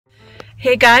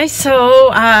Hey guys,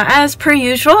 so as per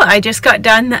usual, I just got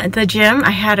done at the gym. I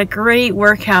had a great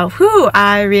workout. Whew,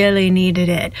 I really needed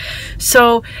it.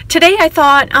 So today I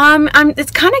thought it's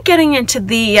kind of getting into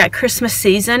the Christmas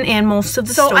season and most of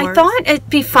the stores. I thought it'd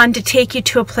be fun to take you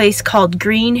to a place called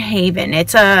Green Haven.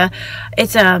 It's a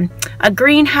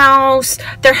greenhouse.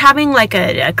 They're having like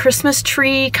a Christmas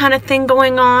tree kind of thing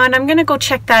going on. I'm gonna go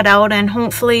check that out and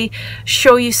hopefully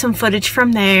show you some footage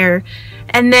from there.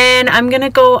 And then I'm going to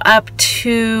go up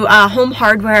to Home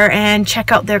Hardware and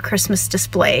check out their Christmas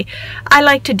display. I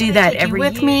like to do that every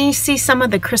year. With me, see some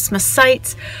of the Christmas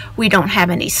sights. We don't have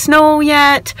any snow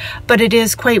yet, but it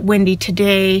is quite windy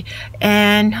today.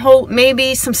 And hope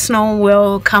maybe some snow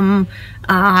will come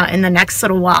in the next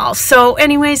little while. So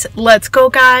anyways, let's go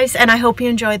guys, and I hope you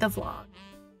enjoy the vlog.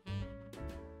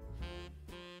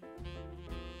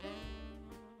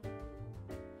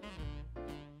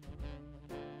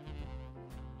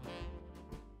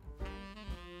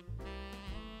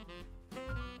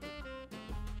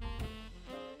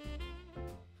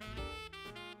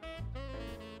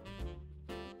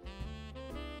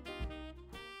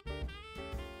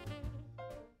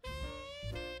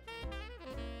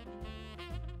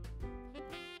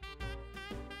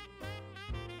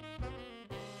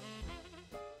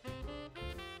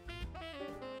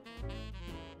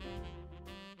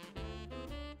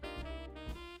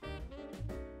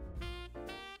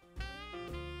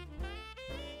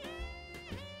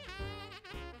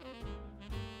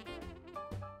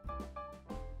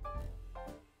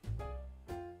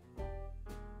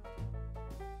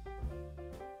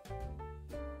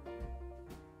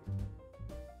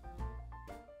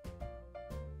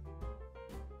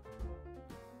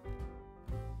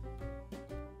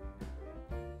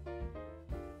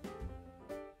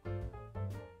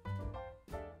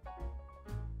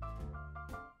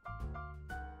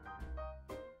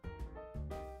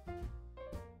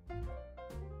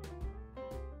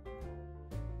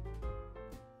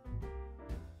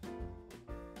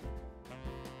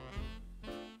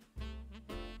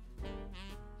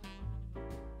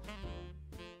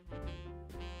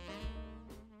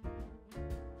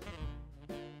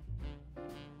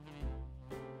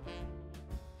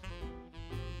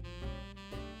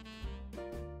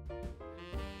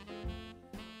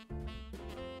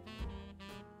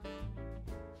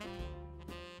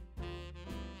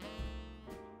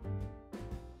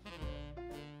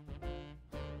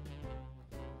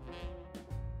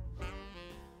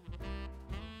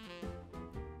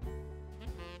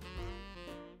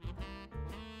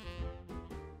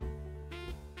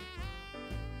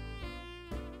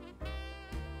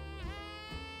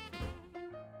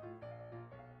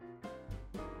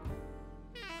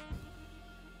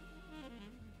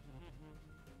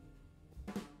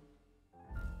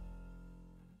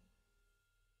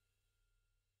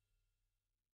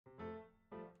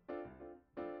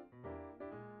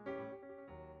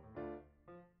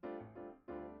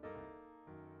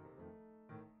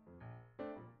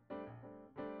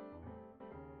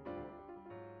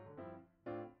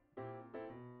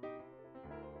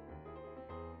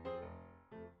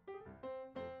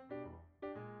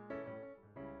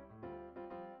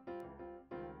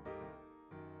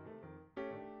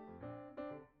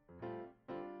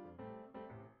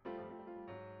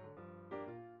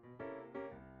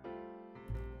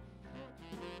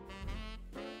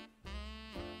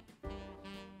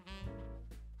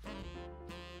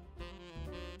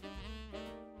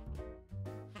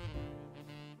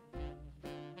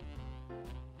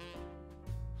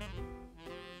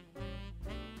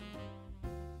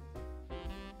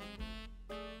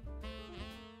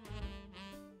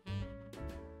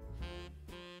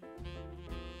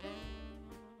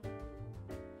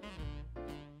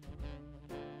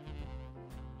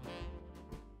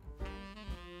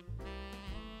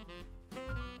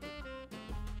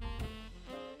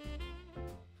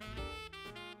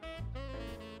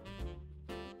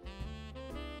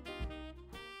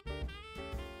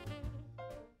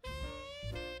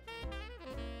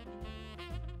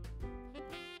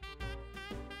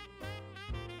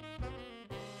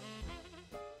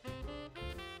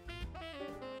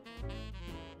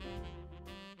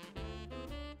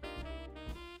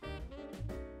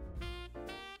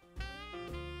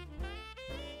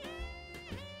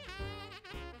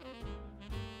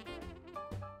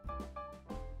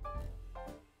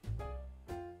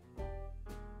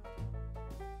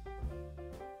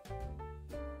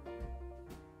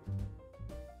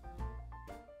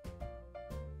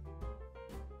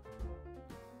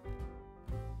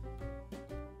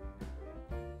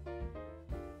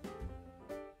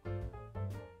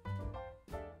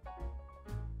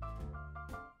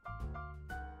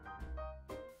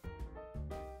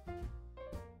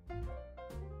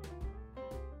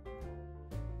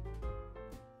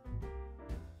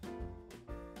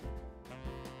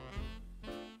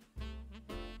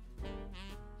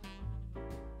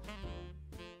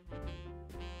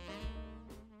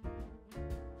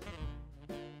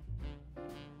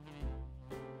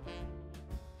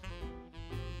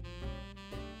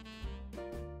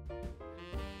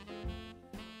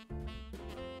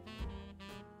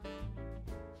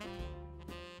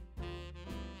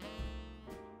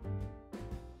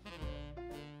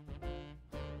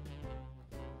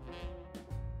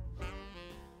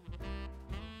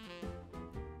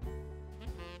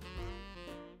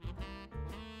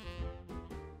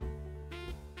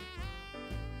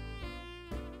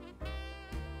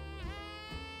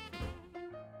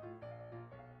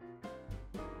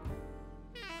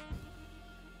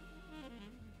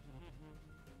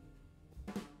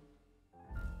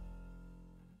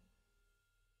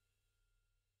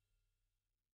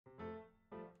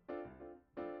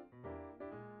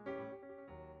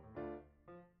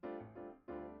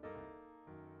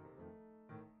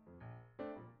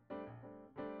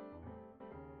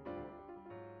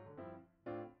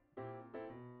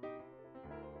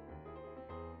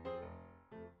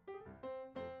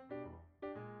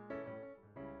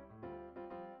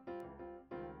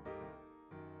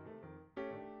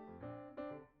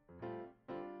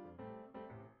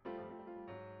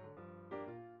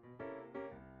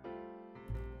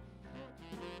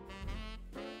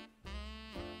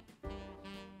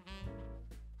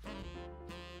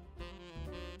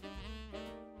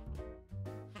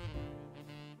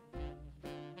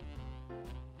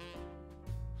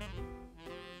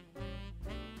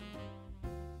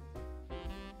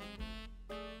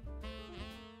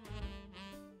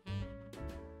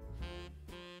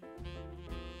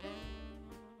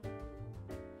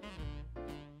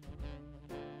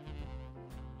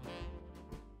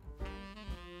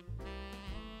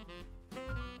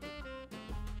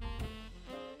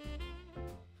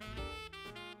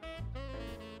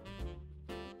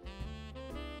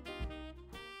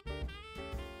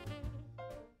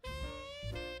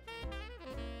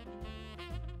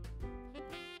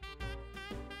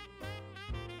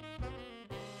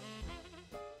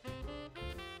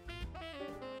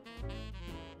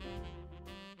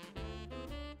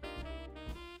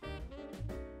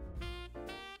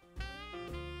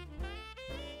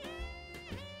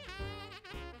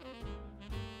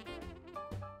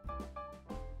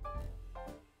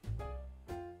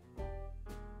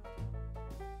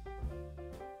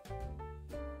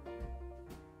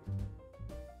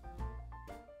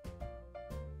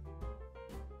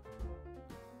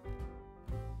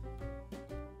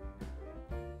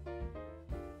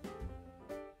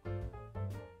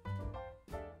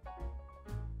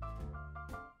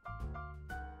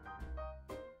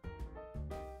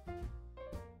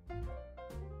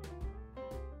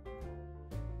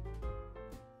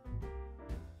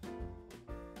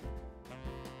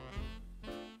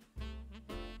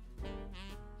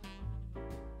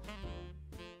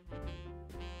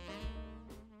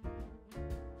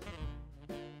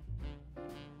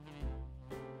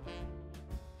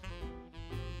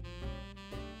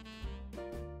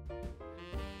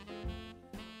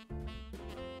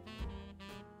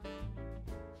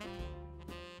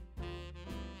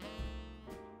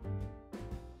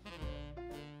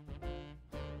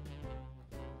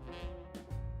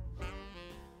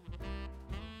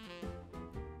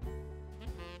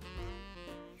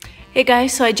 Hey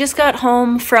guys, so I just got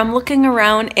home from looking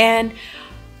around and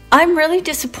I'm really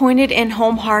disappointed in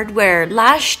Home Hardware.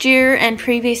 Last year and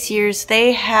previous years,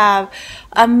 they have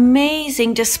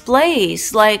amazing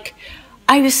displays. Like,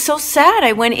 I was so sad.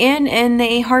 I went in and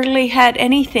they hardly had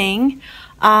anything.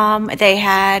 They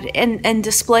had, and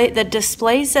the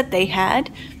displays that they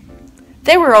had,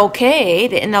 they were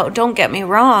okay. No, don't get me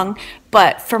wrong,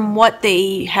 but from what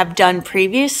they have done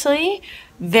previously,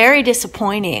 very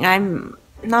disappointing. I'm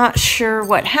not sure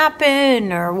what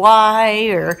happened or why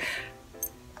or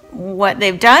what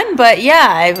they've done, but yeah,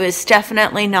 I was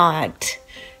definitely not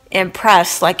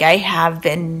impressed like I have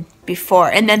been before.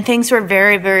 And then things were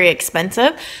very, very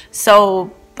expensive,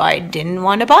 so I didn't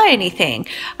want to buy anything.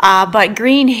 But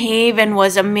Green Haven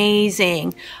was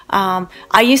amazing.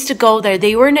 I used to go there.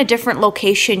 They were in a different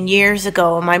location years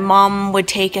ago. My mom would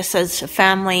take us as a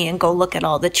family and go look at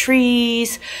all the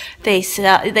trees. They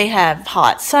have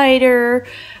hot cider.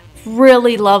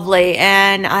 Really lovely.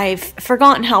 And I've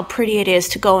forgotten how pretty it is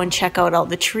to go and check out all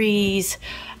the trees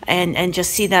and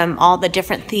just see them, all the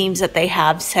different themes that they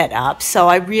have set up. So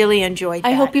I really enjoyed that.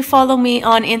 I hope you follow me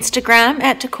on Instagram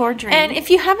at Decor Dream. And if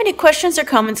you have any questions or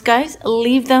comments, guys,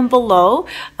 leave them below.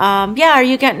 Yeah, are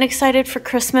you getting excited for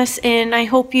Christmas? And I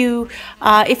hope you,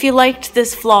 if you liked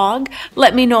this vlog,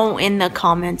 let me know in the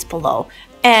comments below.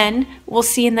 And we'll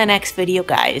see you in the next video,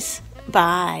 guys.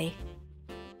 Bye.